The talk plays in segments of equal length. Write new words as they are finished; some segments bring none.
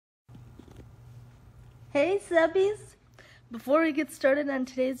Hey subbies! Before we get started on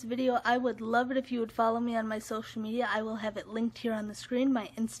today's video, I would love it if you would follow me on my social media. I will have it linked here on the screen, my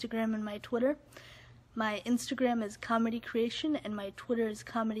Instagram and my Twitter. My Instagram is Comedy Creation and my Twitter is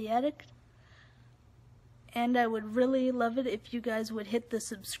Comedy Addict. And I would really love it if you guys would hit the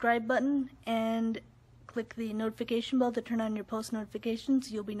subscribe button and click the notification bell to turn on your post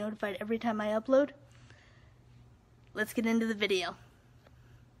notifications. You'll be notified every time I upload. Let's get into the video.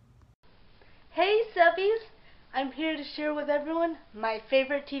 Hey subbies! I'm here to share with everyone my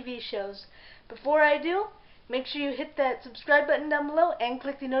favorite TV shows. Before I do, make sure you hit that subscribe button down below and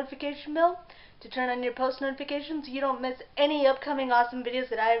click the notification bell to turn on your post notifications so you don't miss any upcoming awesome videos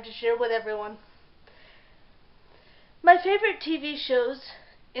that I have to share with everyone. My favorite TV shows,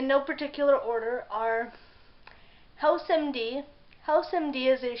 in no particular order, are House MD. House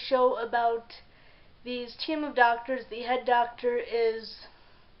MD is a show about these team of doctors. The head doctor is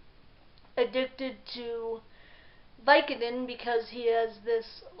addicted to Vicodin because he has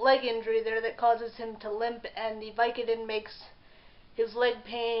this leg injury there that causes him to limp, and the Vicodin makes his leg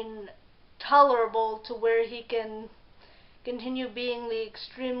pain tolerable to where he can continue being the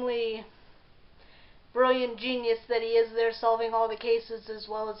extremely brilliant genius that he is there, solving all the cases as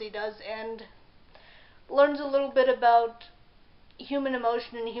well as he does, and learns a little bit about human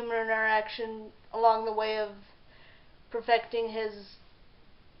emotion and human interaction along the way of perfecting his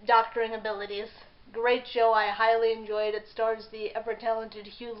doctoring abilities. Great show. I highly enjoyed it. It stars the ever-talented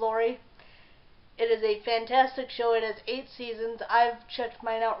Hugh Laurie. It is a fantastic show. It has 8 seasons. I've checked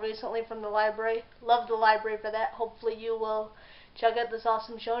mine out recently from the library. Love the library for that. Hopefully you will check out this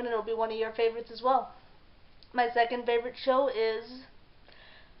awesome show and it'll be one of your favorites as well. My second favorite show is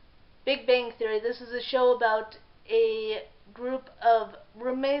Big Bang Theory. This is a show about a group of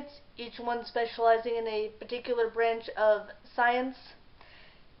roommates, each one specializing in a particular branch of science.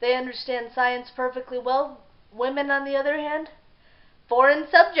 They understand science perfectly well. Women, on the other hand, foreign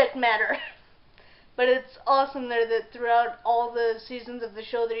subject matter. But it's awesome there that throughout all the seasons of the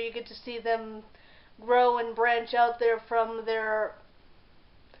show there you get to see them grow and branch out there from their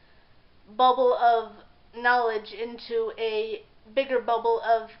bubble of knowledge into a bigger bubble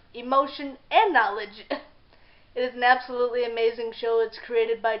of emotion and knowledge. It is an absolutely amazing show. It's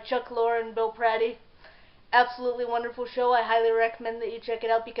created by Chuck Lorre and Bill Pratty. Absolutely wonderful show. I highly recommend that you check it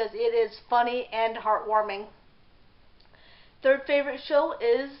out because it is funny and heartwarming. Third favorite show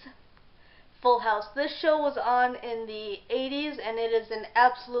is Full House. This show was on in the 80s and it is an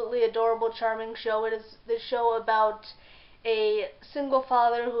absolutely adorable, charming show. It is the show about a single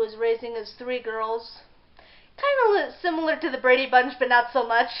father who is raising his 3 girls. Kind of similar to the Brady Bunch, but not so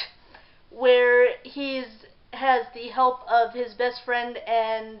much, where he has the help of his best friend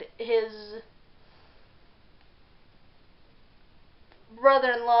and his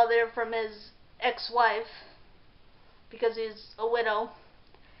brother-in-law there from his ex-wife, because he's a widow,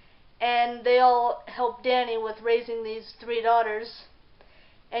 and they all help Danny with raising these 3 daughters,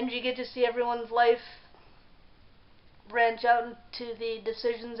 and you get to see everyone's life branch out into the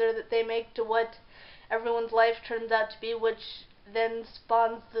decisions there that they make to what everyone's life turns out to be, which then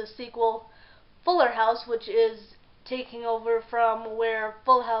spawns the sequel Fuller House, which is taking over from where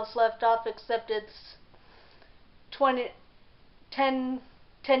Full House left off, except it's 10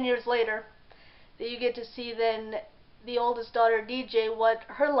 years later, that you get to see then the oldest daughter, DJ, what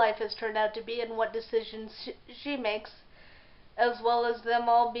her life has turned out to be and what decisions she makes, as well as them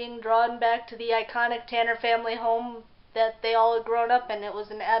all being drawn back to the iconic Tanner family home that they all had grown up in. It was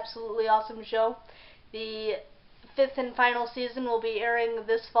an absolutely awesome show. The 5th and final season will be airing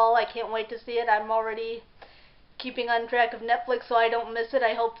this fall. I can't wait to see it. I'm already keeping on track of Netflix so I don't miss it.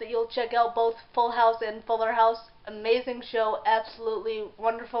 I hope that you'll check out both Full House and Fuller House. Amazing show, absolutely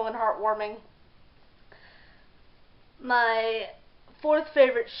wonderful and heartwarming. My 4th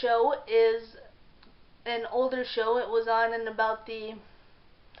favorite show is an older show. It was on in about the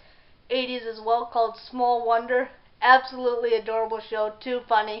 80s as well, called Small Wonder. Absolutely adorable show, too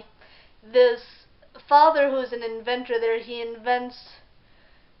funny. This father who's an inventor there, he invents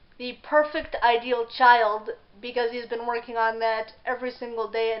the perfect ideal child because he's been working on that every single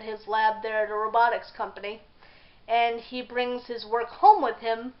day at his lab there at a robotics company. And he brings his work home with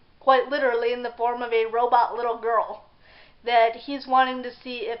him, quite literally in the form of a robot little girl, that he's wanting to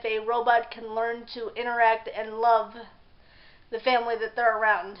see if a robot can learn to interact and love the family that they're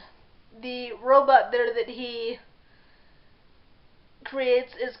around. The robot there that he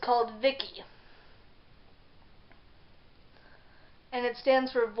creates is called Vicky, and it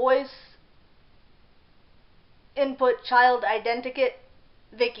stands for Voice Input Child Identikit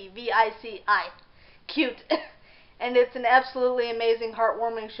Vicky, V-I-C-I. Cute. And it's an absolutely amazing,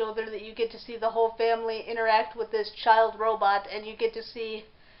 heartwarming show there that you get to see the whole family interact with this child robot, and you get to see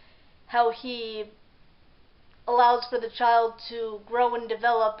how he allows for the child to grow and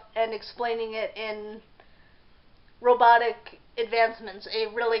develop, and explaining it in robotic advancements. A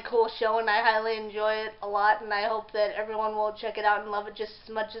really cool show, and I highly enjoy it a lot, and I hope that everyone will check it out and love it just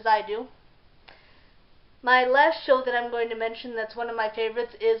as much as I do. My last show that I'm going to mention that's one of my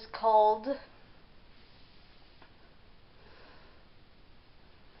favorites is called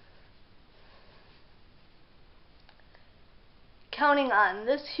Counting On.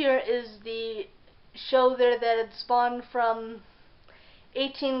 This here is the show there that had spawned from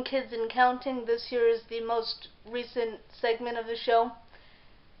 18 Kids and Counting. This here is the most recent segment of the show.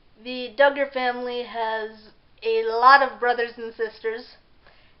 The Duggar family has a lot of brothers and sisters,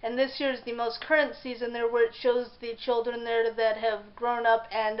 and this here is the most current season there, where it shows the children there that have grown up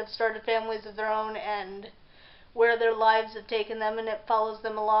and have started families of their own and where their lives have taken them, and it follows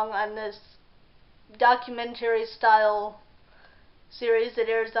them along on this documentary style series that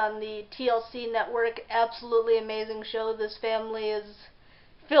airs on the TLC network. Absolutely amazing show. This family is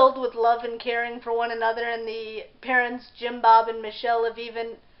filled with love and caring for one another, and the parents, Jim, Bob, and Michelle, have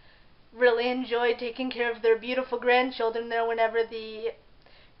even really enjoyed taking care of their beautiful grandchildren there whenever the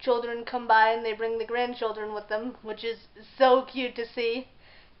children come by, and they bring the grandchildren with them, which is so cute to see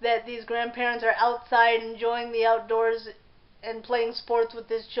that these grandparents are outside enjoying the outdoors and playing sports with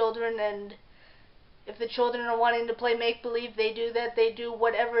these children. And if the children are wanting to play make-believe, they do that. They do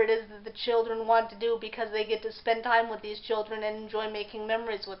whatever it is that the children want to do because they get to spend time with these children and enjoy making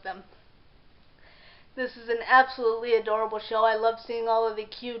memories with them. This is an absolutely adorable show. I love seeing all of the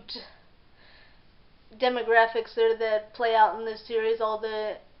cute demographics there that play out in this series, all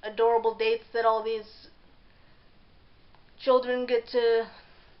the adorable dates that all these children get to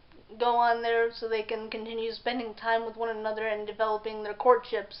go on there so they can continue spending time with one another and developing their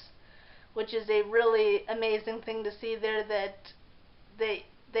courtships, which is a really amazing thing to see there, that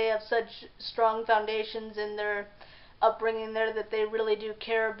they have such strong foundations in their upbringing there, that they really do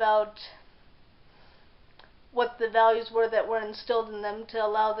care about what the values were that were instilled in them to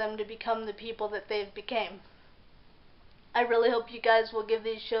allow them to become the people that they've became. I really hope you guys will give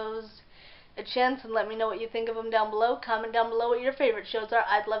these shows a chance and let me know what you think of them down below. Comment down below what your favorite shows are.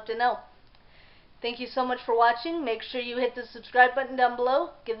 I'd love to know. Thank you so much for watching. Make sure you hit the subscribe button down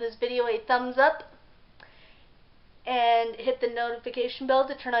below. Give this video a thumbs up. And hit the notification bell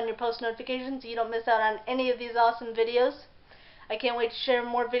to turn on your post notifications so you don't miss out on any of these awesome videos. I can't wait to share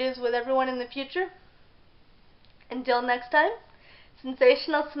more videos with everyone in the future. Until next time,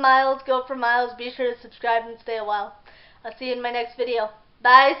 sensational smiles go for miles. Be sure to subscribe and stay a while. I'll see you in my next video.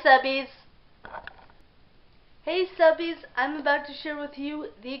 Bye, subbies! Hey subbies, I'm about to share with you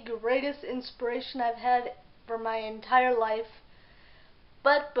the greatest inspiration I've had for my entire life.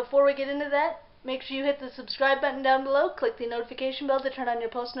 But before we get into that, make sure you hit the subscribe button down below, click the notification bell to turn on your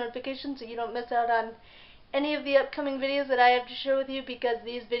post notifications so you don't miss out on any of the upcoming videos that I have to share with you, because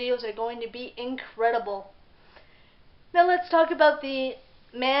these videos are going to be incredible. Now let's talk about the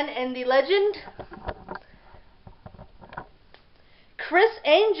man and the legend, Criss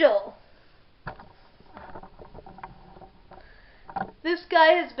Angel. This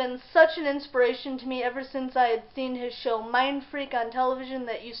guy has been such an inspiration to me ever since I had seen his show Mind Freak on television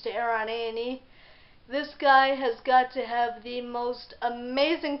that used to air on A&E. This guy has got to have the most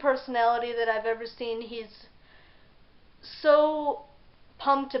amazing personality that I've ever seen. He's so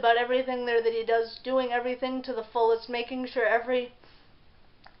pumped about everything there that he does, doing everything to the fullest, making sure every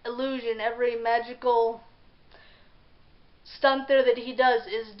illusion, every magical stunt there that he does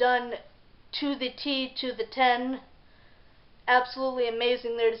is done to the T, to the 10. Absolutely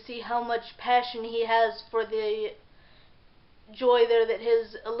amazing there to see how much passion he has for the joy there that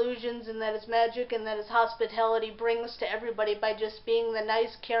his illusions and that his magic and that his hospitality brings to everybody by just being the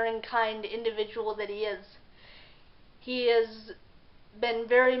nice, caring, kind individual that he is. He has been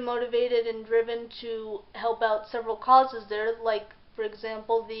very motivated and driven to help out several causes there, like, for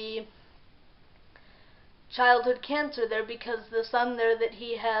example, the childhood cancer there, because the son there that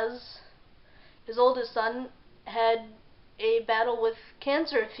he has, his oldest son, had a battle with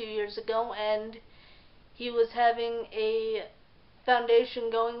cancer a few years ago, and he was having a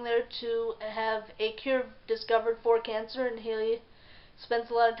foundation going there to have a cure discovered for cancer, and he spends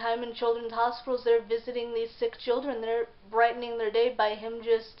a lot of time in children's hospitals there visiting these sick children. They're brightening their day by him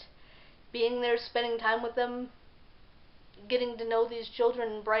just being there, spending time with them, getting to know these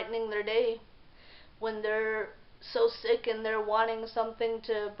children and brightening their day when they're so sick and they're wanting something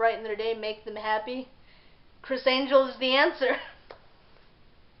to brighten their day, make them happy. Criss Angel is the answer.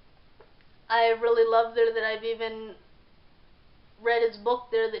 I really love there that I've even read his book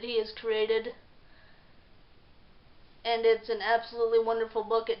there that he has created, and it's an absolutely wonderful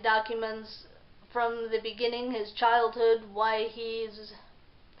book. It documents from the beginning his childhood, why he's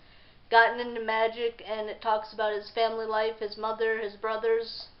gotten into magic, and it talks about his family life, his mother, his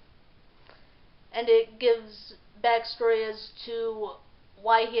brothers, and it gives backstory as to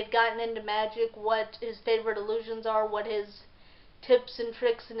why he had gotten into magic, what his favorite illusions are, what his tips and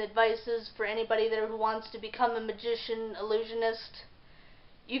tricks and advices for anybody there who wants to become a magician, illusionist.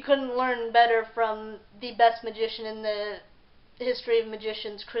 You couldn't learn better from the best magician in the history of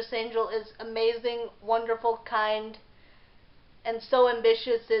magicians. Criss Angel is amazing, wonderful, kind, and so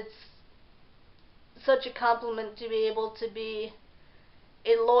ambitious. It's such a compliment to be able to be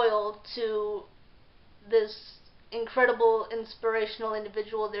loyal to this incredible, inspirational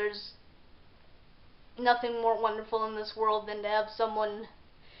individual. There's nothing more wonderful in this world than to have someone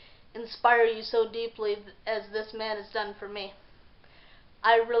inspire you so deeply as this man has done for me.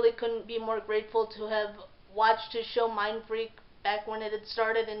 I really couldn't be more grateful to have watched his show Mind Freak back when it had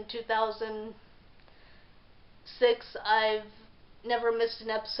started in 2006. I've never missed an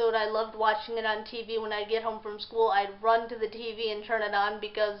episode. I loved watching it on TV. When I'd get home from school, I'd run to the TV and turn it on,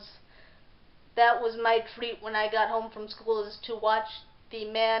 because that was my treat when I got home from school, is to watch the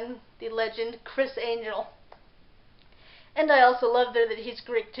man, the legend, Criss Angel. And I also love there that he's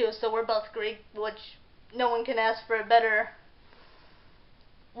Greek too, so we're both Greek, which no one can ask for a better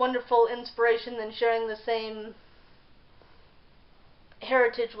wonderful inspiration than sharing the same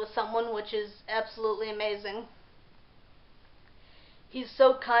heritage with someone, which is absolutely amazing. He's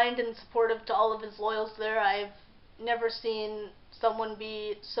so kind and supportive to all of his loyals there. I've never seen someone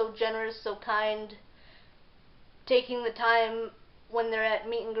be so generous, so kind, taking the time when they're at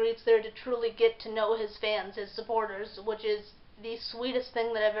meet and greets there to truly get to know his fans, his supporters, which is the sweetest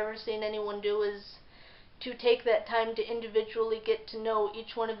thing that I've ever seen anyone do, is to take that time to individually get to know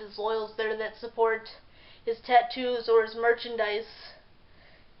each one of his loyals there that support his tattoos or his merchandise,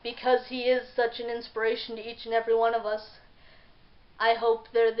 because he is such an inspiration to each and every one of us. I hope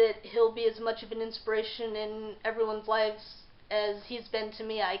there that he'll be as much of an inspiration in everyone's lives as he's been to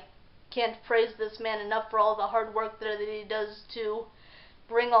me. I can't praise this man enough for all the hard work there that he does to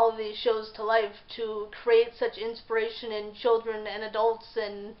bring all of these shows to life, to create such inspiration in children and adults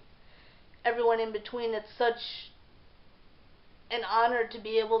and everyone in between. It's such an honor to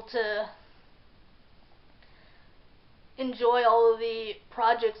be able to enjoy all of the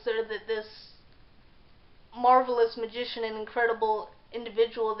projects there that this marvelous magician and incredible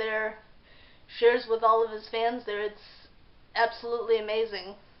individual there shares with all of his fans there. It's absolutely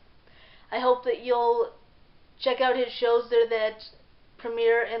amazing. I hope that you'll check out his shows there that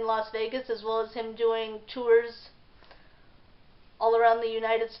premiere in Las Vegas, as well as him doing tours all around the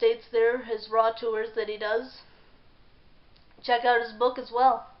United States there, his Raw tours that he does. Check out his book as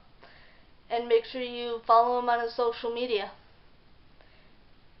well, and make sure you follow him on his social media.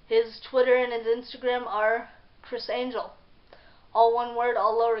 His Twitter and his Instagram are Criss Angel. All one word,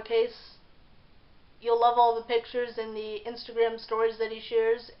 all lowercase. You'll love all the pictures and the Instagram stories that he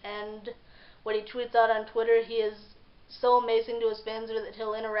shares and what he tweets out on Twitter. He is so amazing to his fans that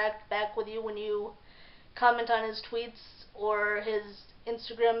he'll interact back with you when you comment on his tweets or his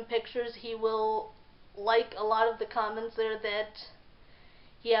Instagram pictures. He will like a lot of the comments there that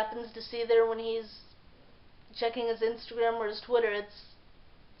he happens to see there when he's checking his Instagram or his Twitter. It's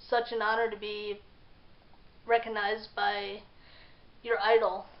such an honor to be recognized by your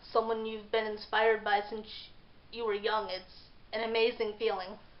idol, someone you've been inspired by since you were young. It's an amazing feeling.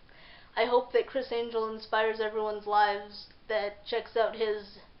 I hope that Criss Angel inspires everyone's lives that checks out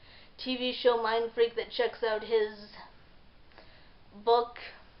his TV show Mind Freak, that checks out his book,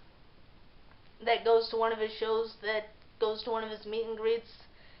 that goes to one of his shows, that goes to one of his meet and greets.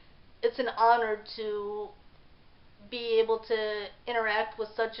 It's an honor to be able to interact with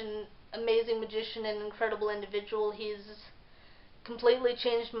such an amazing magician and incredible individual. He's completely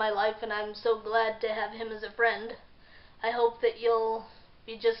changed my life, and I'm so glad to have him as a friend. I hope that you'll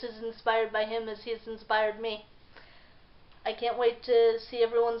be just as inspired by him as he's inspired me. I can't wait to see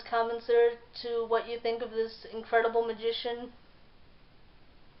everyone's comments there to what you think of this incredible magician.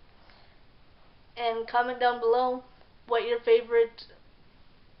 And comment down below what your favorite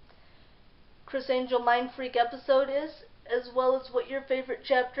Criss Angel Mind Freak episode is, as well as what your favorite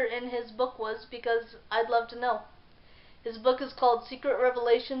chapter in his book was, because I'd love to know. His book is called Secret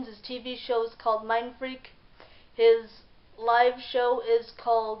Revelations. His TV show is called Mind Freak. His live show is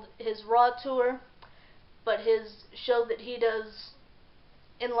called his Raw Tour, but his show that he does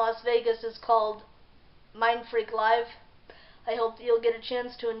in Las Vegas is called Mind Freak Live. I hope that you'll get a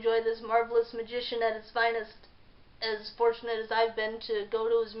chance to enjoy this marvelous magician at his finest. As fortunate as I've been to go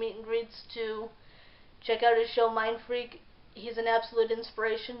to his meet and greets, to check out his show Mind Freak, he's an absolute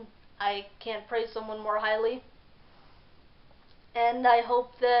inspiration. I can't praise someone more highly. And I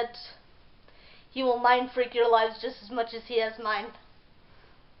hope that he will mind freak your lives just as much as he has mine.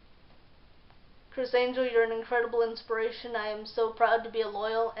 Criss Angel, you're an incredible inspiration. I am so proud to be a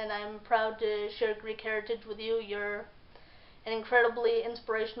loyal, and I'm proud to share Greek heritage with you. You're an incredibly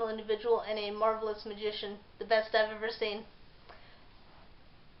inspirational individual and a marvelous magician, the best I've ever seen.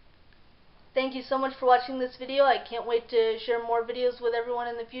 Thank you so much for watching this video. I can't wait to share more videos with everyone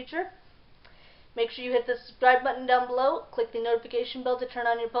in the future. Make sure you hit the subscribe button down below, click the notification bell to turn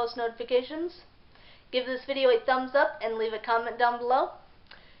on your post notifications. Give this video a thumbs up and leave a comment down below.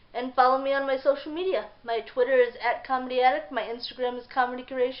 And follow me on my social media. My Twitter is @ComedyAddict. My Instagram is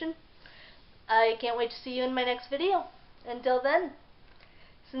ComedyCreation. I can't wait to see you in my next video. Until then,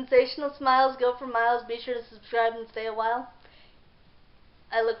 sensational smiles go for miles. Be sure to subscribe and stay a while.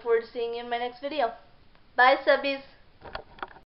 I look forward to seeing you in my next video. Bye, subbies.